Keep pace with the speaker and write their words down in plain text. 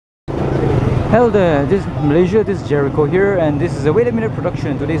Hello there, this is Malaysia, this is Gerryko here, and this is a Wait a Minute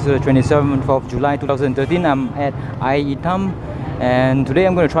production. Today is the 27th of July 2013. I'm at Itam, and today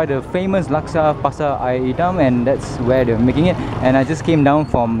I'm going to try the famous laksa Pasar Itam, and that's where they're making it. And I just came down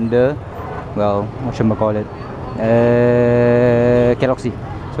from the, well, what should I call it? Galaxy.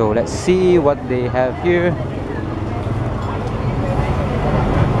 So let's see what they have here.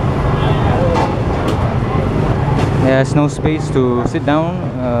 There's no space to sit down.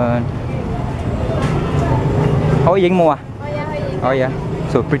 Hỏi Yến mua à? Oh yeah.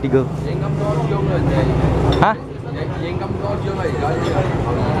 So pretty girl. Huh?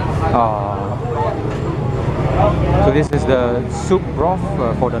 Oh. So this is the soup broth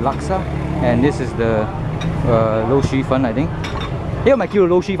for the laksa, and this is the lô xi phân, I think. Here my kêu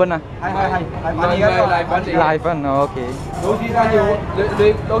lô xi phân à? Lai phân. Oh, okay.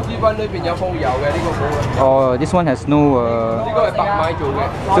 Oh, this one has no.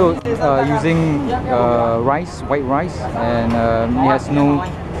 So using rice, white rice, and it has no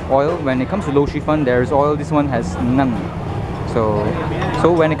oil. When it comes to lô xi phân, there is oil. This one has none. So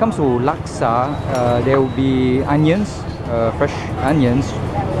when it comes to laksa, there will be onions, fresh onions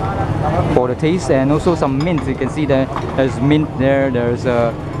for the taste, and also some mint. You can see that there's mint there. There's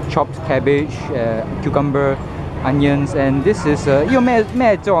chopped cabbage, cucumber, onions, and this is Sorry?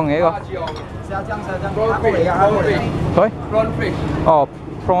 Oh,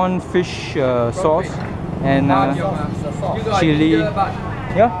 prawn fish sauce and chili.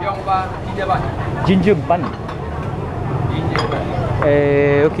 Yeah. Ginger bun.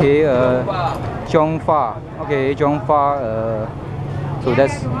 Okay. Chong fa. Okay, chong fa. So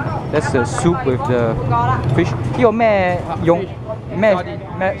that's the soup with the fish.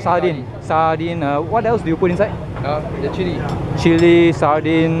 Sardine. Sardine. What else do you put inside? The chili. Chili,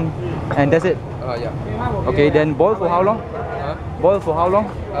 sardine, and that's it. Yeah. Okay, then boil for how long? Boil for how long?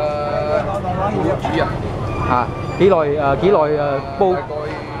幾耐煲？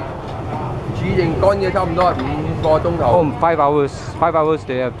煮型乾嘅差唔多係5個鐘頭。Oh, 5 hours. 5 hours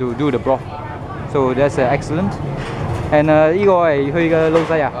they have to do the broth. So that's excellent. And 呢個係佢嘅老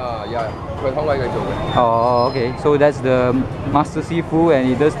細啊？佢湯位佢做嘅。Oh, okay. So that's the master seafood, and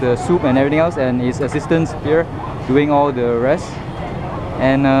he does the soup and everything else, and his assistants here doing all the rest.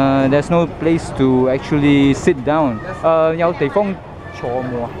 And there's no place to actually sit down. 有地方坐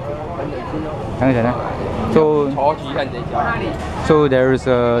冇啊？等一陣啊。So there is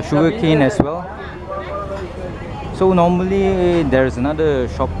a sugar cane as well. So normally there's another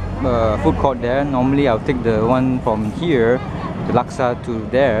shop, food court there. Normally I'll take the one from here, the laksa, to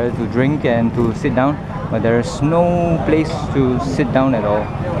there to drink and to sit down. But there's no place to sit down at all.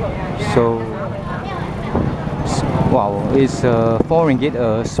 So wow, it's 4 ringgit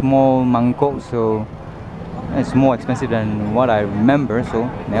a small mangkok. So it's more expensive than what I remember. So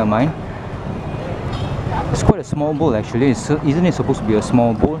never mind. It's quite a small bowl actually. Isn't it supposed to be a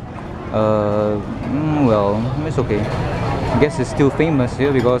small bowl? Well, it's okay. I guess it's still famous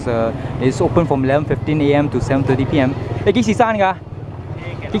here because it's open from 11:15 AM to 7:30 PM. 你幾時閂㗎？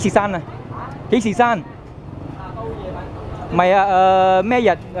幾時閂啊？幾時閂？唔係啊，咩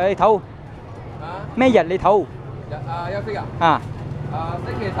日你唞？咩日你唞？休息啊？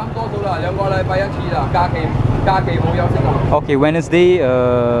星期三多數啦，2個禮拜一次啦，假期冇休息啊。Okay, Wednesday,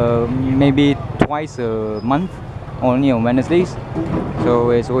 maybe twice a month, only on Wednesdays.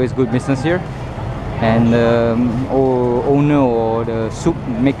 So it's always good business here. And the owner or the soup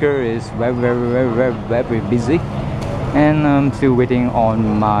maker is very busy. And I'm still waiting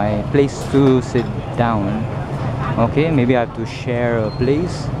on my place to sit down. Okay, maybe I have to share a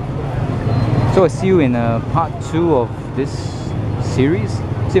place. So I'll see you in part 2 of this series.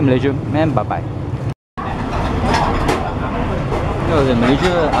 See you in Malaysia, and bye bye. So in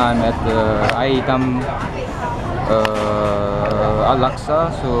Malaysia, I'm at the Itam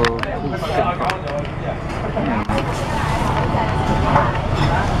Laksa.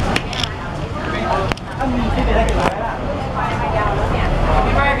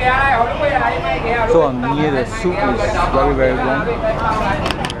 So I'm near the soup. Is very warm.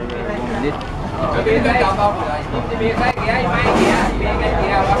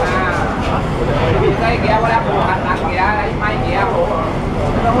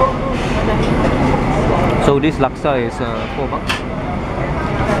 So this laksa is 4 bucks.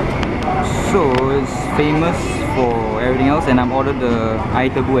 So it's famous for everything else, and I've ordered the air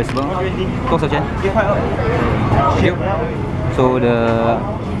tebu as well. So the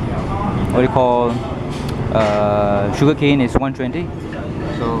what do you call sugar cane is 120.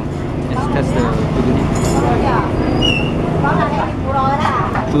 So let's test the sugar cane.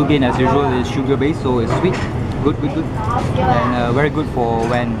 Sugar cane as usual is sugar based, so it's sweet. Good. And very good for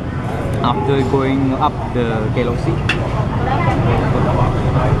when after going up the galaxy.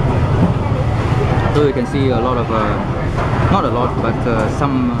 So you can see a lot of, not a lot, but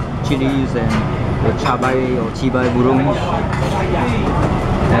some chilies and the cabai or cibai burung.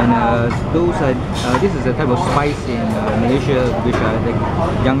 And those are, this is a type of spice in Malaysia, which the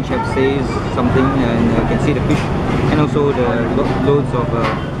young chef says something, and you can see the fish, and also the loads of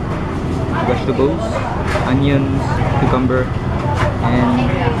vegetables, onions, cucumber, and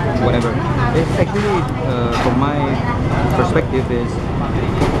whatever. It's actually, from my perspective,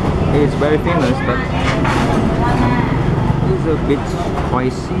 it's very famous, but it's a bit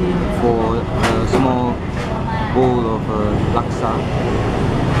pricey for a small bowl of laksa,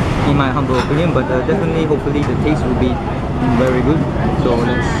 in my humble opinion, but definitely, hopefully the taste will be very good. So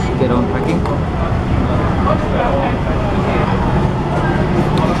let's get on packing.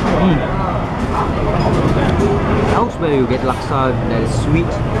 Elsewhere you get laksa that is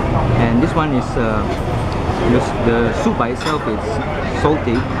sweet, and this one is the soup by itself is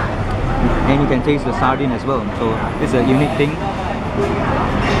salty, and you can taste the sardine as well. So it's a unique thing.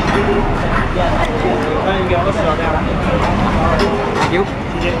 Thank you.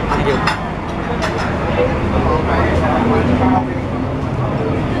 Thank you.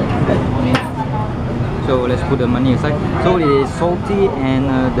 So let's put the money aside. So it is salty, and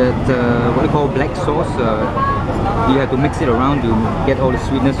that what we call black sauce, you have to mix it around to get all the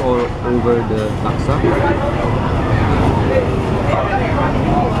sweetness all over the laksa.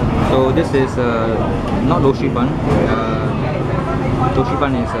 So this is not lo shi fan. Lo shi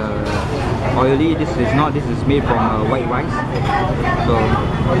fan is oily. This is not. This is made from white rice. So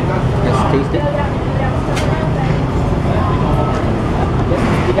let's taste it.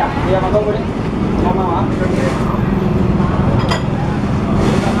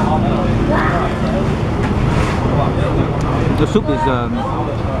 The soup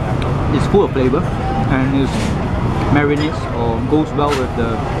is full of flavor, and is marinates or goes well with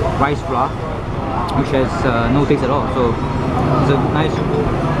the rice flour, which has no taste at all. So it's a nice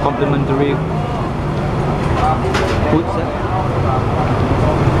complementary food set.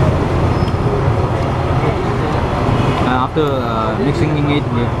 After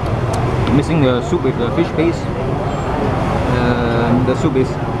mixing the soup with the fish paste, the soup is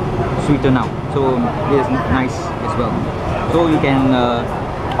sweeter now, so it is nice as well. So you can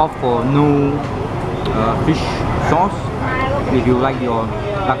opt for no fish sauce if you like your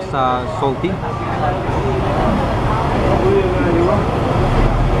laksa salty.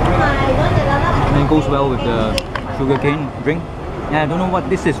 And it goes well with the sugarcane drink. Yeah, I don't know what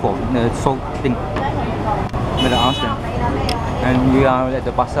this is for, the salt thing, but I asked them. And we are at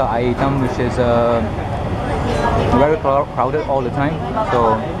the Pasar Ayer, which is very crowded all the time.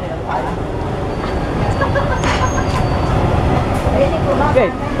 So hey,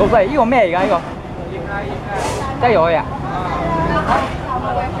 老細，呢個咩嚟㗎？呢個雞肉啊？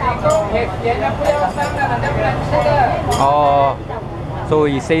哦， so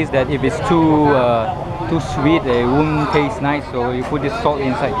he says that if it's too sweet, it won't taste nice. So you put this salt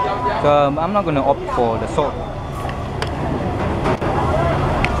inside. So I'm not gonna opt for the salt.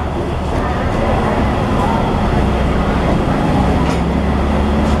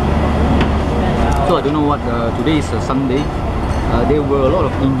 So I don't know what, today is a Sunday. There were a lot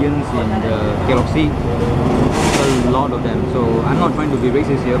of Indians in the galaxy, a lot of them. So I'm not trying to be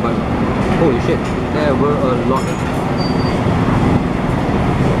racist here, but holy shit, there were a lot.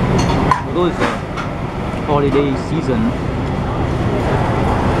 Although it's a holiday season,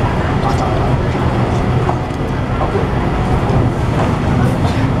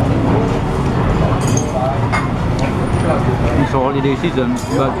 it's a holiday season,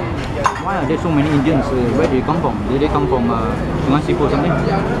 but why are there so many Indians? Where do they come from? Did they come from Sungai Sipu or something?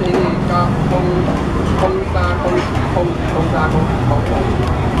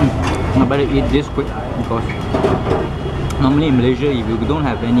 I better eat this quick, because normally in Malaysia, if you don't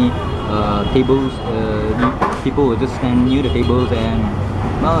have any tables, people will just stand near the tables, and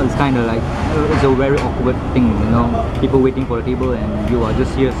well, it's kind of like, it's a very awkward thing, you know, people waiting for the table and you are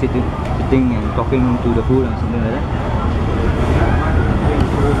just here sitting and talking to the food and something like that.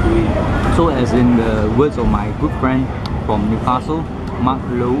 So as in the words of my good friend from Newcastle, Mark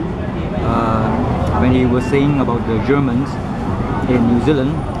Lowe, when he was saying about the Germans in New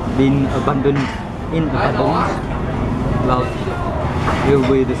Zealand being abundant in abundance, well, it will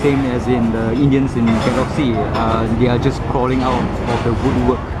be the same as in the Indians in Galaxy. They are just crawling out of the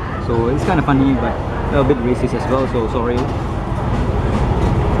woodwork. So it's kind of funny, but a bit racist as well, so sorry.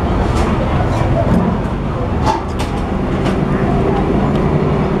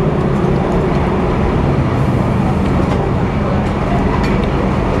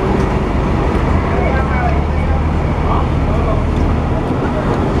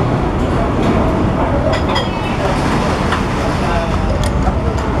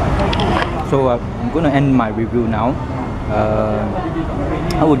 gonna end my review now.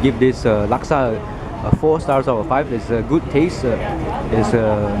 I would give this laksa 4 stars out of 5. It's a good taste.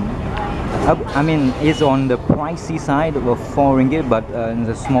 I mean, it's on the pricey side of 4 ringgit, but in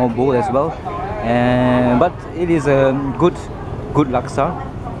the small bowl as well. But it is a good laksa.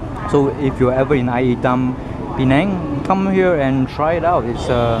 So if you're ever in Itam Pinang, come here and try it out. It's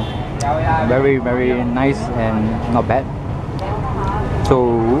very nice and not bad.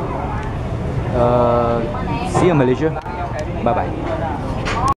 So see you in Malaysia. Bye bye.